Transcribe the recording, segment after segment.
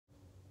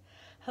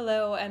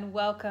Hello and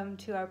welcome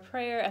to our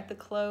prayer at the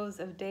close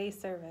of day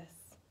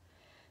service.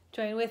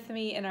 Join with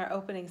me in our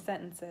opening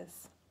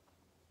sentences.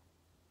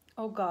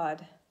 O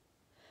God,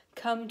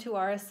 come to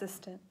our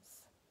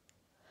assistance.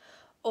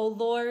 O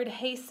Lord,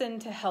 hasten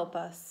to help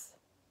us.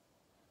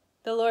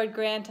 The Lord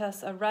grant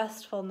us a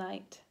restful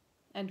night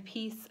and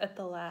peace at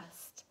the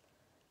last.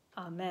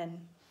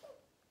 Amen.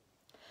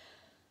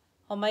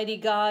 Almighty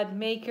God,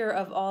 maker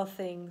of all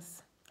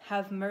things,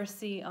 have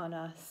mercy on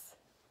us.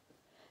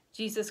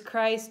 Jesus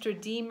Christ,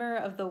 Redeemer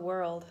of the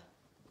world,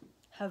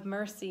 have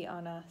mercy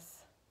on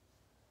us.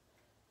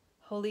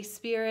 Holy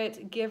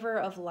Spirit, giver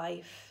of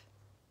life,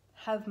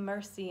 have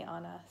mercy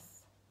on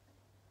us.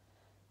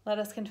 Let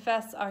us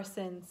confess our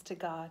sins to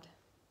God.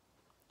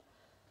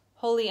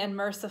 Holy and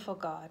merciful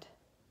God,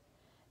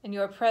 in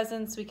your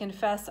presence we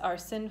confess our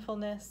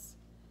sinfulness,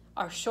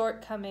 our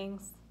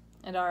shortcomings,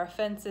 and our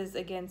offenses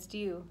against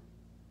you.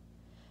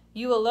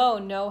 You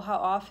alone know how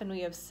often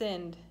we have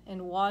sinned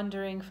in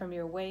wandering from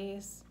your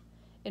ways,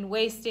 in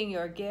wasting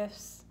your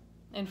gifts,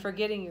 in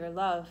forgetting your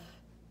love.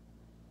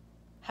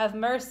 Have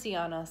mercy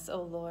on us,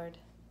 O Lord.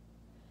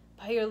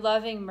 By your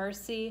loving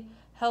mercy,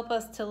 help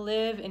us to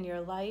live in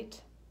your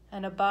light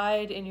and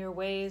abide in your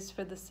ways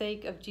for the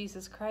sake of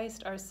Jesus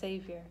Christ, our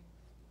Savior.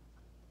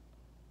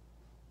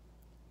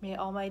 May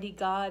Almighty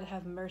God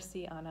have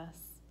mercy on us,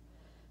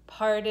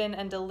 pardon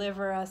and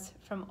deliver us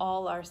from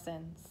all our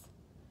sins,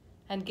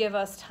 and give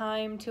us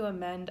time to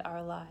amend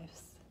our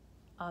lives.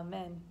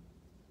 Amen.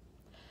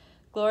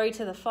 Glory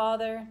to the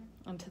Father,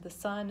 and to the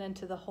Son, and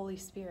to the Holy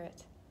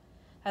Spirit,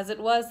 as it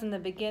was in the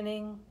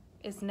beginning,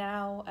 is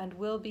now, and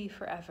will be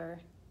forever.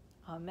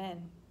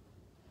 Amen.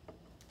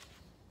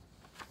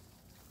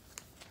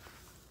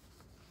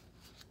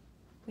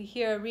 We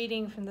hear a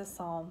reading from the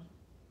Psalm,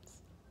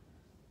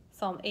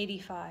 Psalm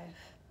 85.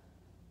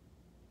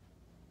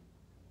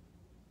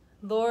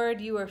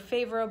 Lord, you are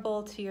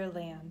favorable to your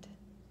land.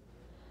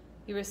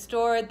 You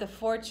restored the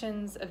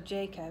fortunes of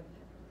Jacob.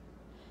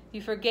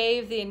 You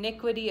forgave the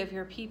iniquity of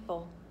your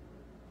people.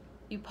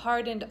 You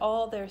pardoned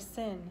all their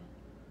sin.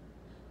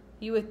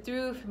 You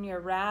withdrew from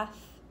your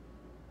wrath.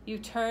 You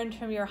turned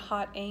from your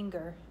hot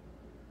anger.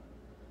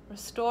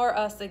 Restore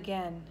us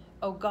again,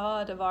 O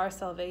God of our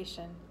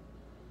salvation,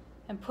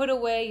 and put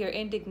away your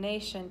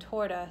indignation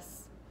toward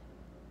us.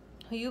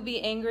 Will you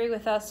be angry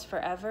with us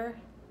forever?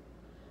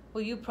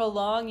 Will you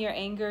prolong your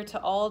anger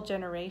to all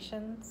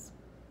generations?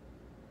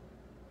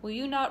 Will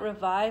you not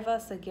revive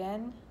us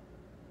again,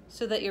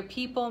 so that your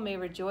people may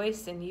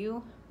rejoice in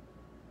you?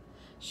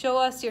 Show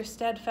us your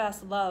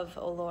steadfast love,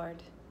 O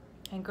Lord,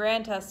 and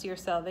grant us your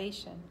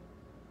salvation.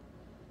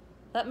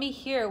 Let me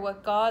hear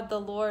what God the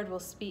Lord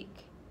will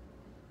speak,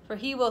 for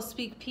he will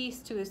speak peace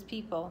to his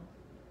people,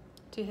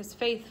 to his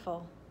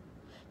faithful,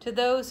 to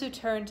those who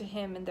turn to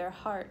him in their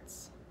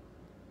hearts.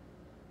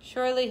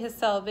 Surely his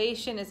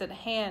salvation is at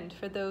hand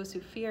for those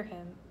who fear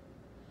him,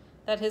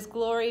 that his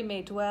glory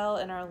may dwell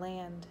in our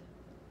land.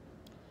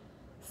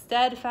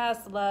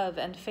 Steadfast love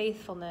and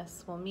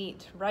faithfulness will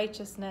meet,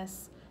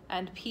 righteousness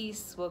and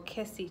peace will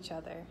kiss each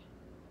other.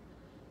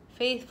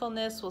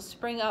 Faithfulness will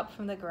spring up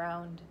from the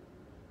ground,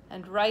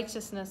 and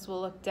righteousness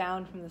will look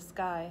down from the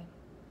sky.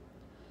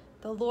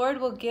 The Lord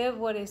will give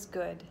what is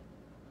good,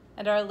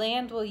 and our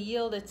land will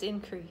yield its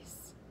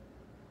increase.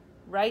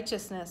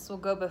 Righteousness will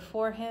go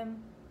before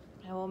him,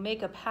 and will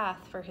make a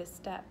path for his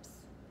steps.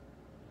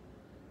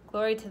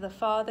 Glory to the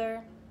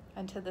Father,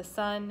 and to the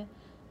Son,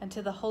 and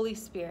to the Holy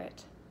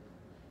Spirit,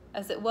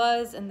 as it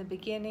was in the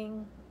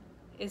beginning,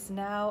 is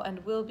now,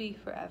 and will be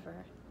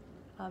forever.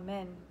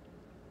 Amen.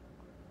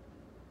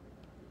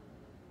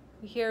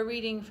 We hear a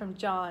reading from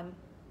John,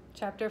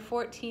 chapter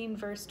 14,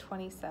 verse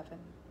 27.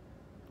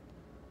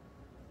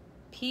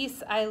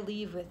 Peace I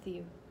leave with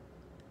you,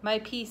 my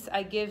peace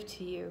I give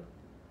to you.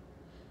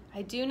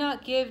 I do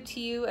not give to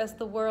you as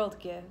the world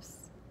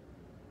gives.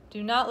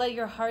 Do not let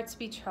your hearts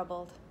be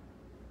troubled,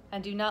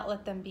 and do not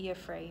let them be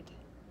afraid.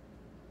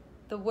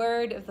 The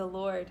word of the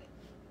Lord.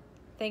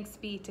 Thanks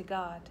be to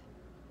God.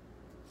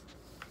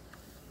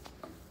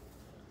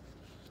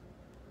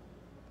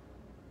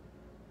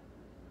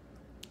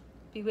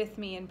 Be with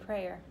me in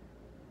prayer.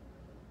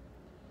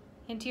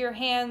 Into your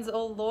hands,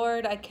 O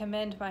Lord, I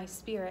commend my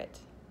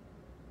spirit.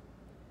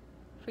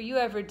 For you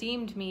have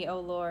redeemed me, O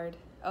Lord,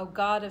 O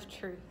God of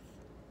truth.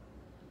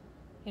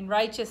 In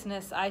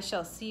righteousness I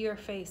shall see your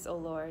face, O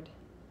Lord.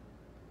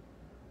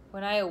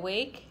 When I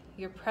awake,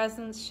 your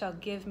presence shall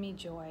give me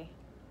joy.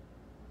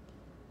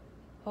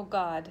 O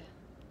God,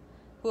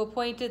 who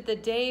appointed the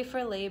day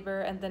for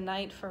labor and the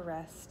night for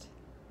rest,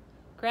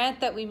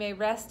 grant that we may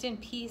rest in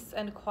peace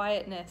and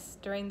quietness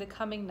during the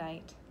coming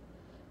night,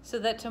 so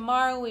that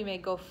tomorrow we may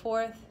go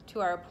forth to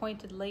our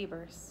appointed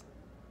labors.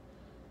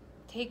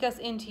 Take us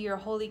into your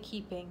holy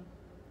keeping,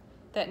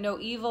 that no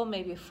evil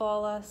may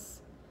befall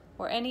us,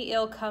 or any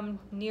ill come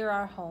near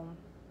our home.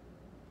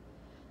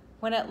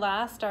 When at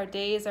last our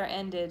days are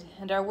ended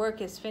and our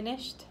work is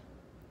finished,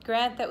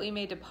 grant that we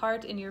may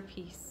depart in your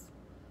peace,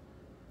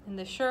 in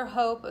the sure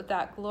hope of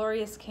that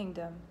glorious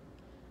kingdom,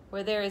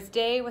 where there is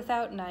day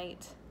without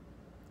night,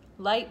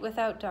 light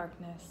without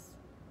darkness,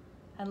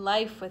 and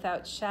life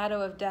without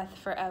shadow of death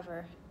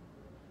forever.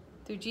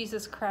 Through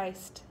Jesus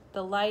Christ,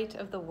 the light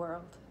of the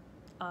world.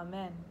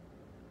 Amen.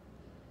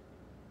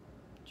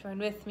 Join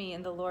with me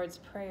in the Lord's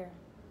Prayer.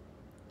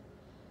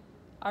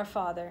 Our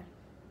Father,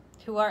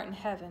 who art in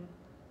heaven,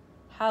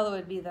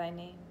 hallowed be thy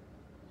name.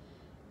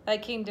 Thy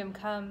kingdom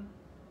come,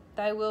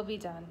 thy will be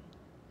done,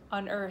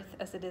 on earth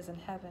as it is in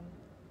heaven.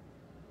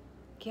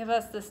 Give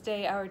us this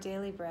day our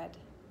daily bread,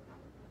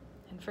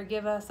 and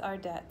forgive us our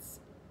debts,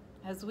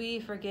 as we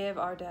forgive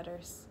our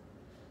debtors.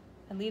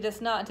 And lead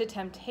us not into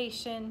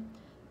temptation,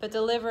 but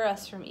deliver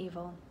us from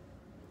evil.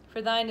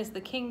 For thine is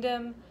the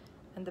kingdom,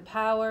 and the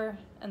power,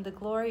 and the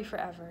glory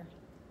forever.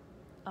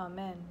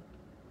 Amen.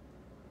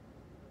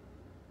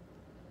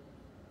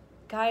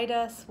 Guide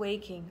us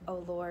waking,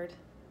 O Lord,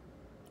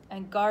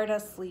 and guard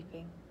us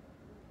sleeping,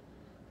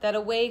 that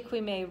awake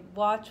we may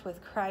watch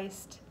with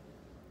Christ,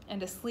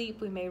 and asleep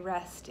we may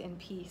rest in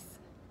peace.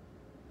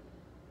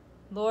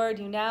 Lord,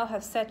 you now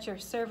have set your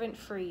servant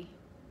free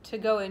to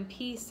go in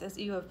peace as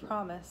you have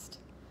promised.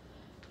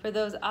 For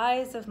those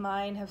eyes of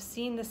mine have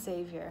seen the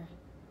Savior,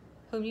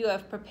 whom you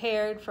have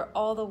prepared for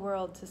all the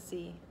world to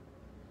see,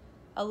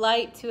 a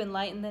light to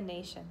enlighten the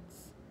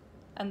nations,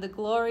 and the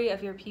glory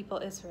of your people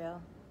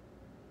Israel.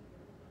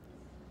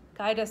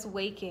 Guide us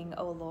waking,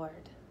 O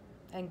Lord,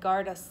 and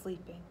guard us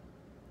sleeping,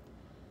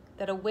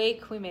 that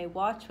awake we may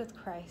watch with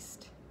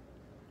Christ,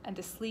 and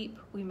asleep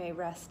we may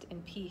rest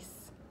in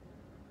peace.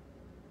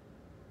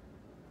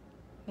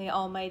 May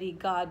Almighty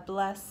God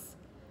bless,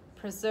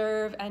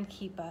 preserve, and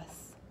keep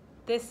us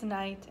this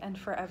night and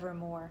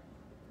forevermore.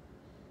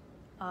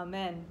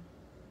 Amen.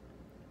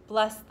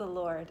 Bless the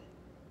Lord.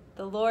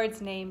 The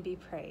Lord's name be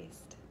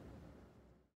praised.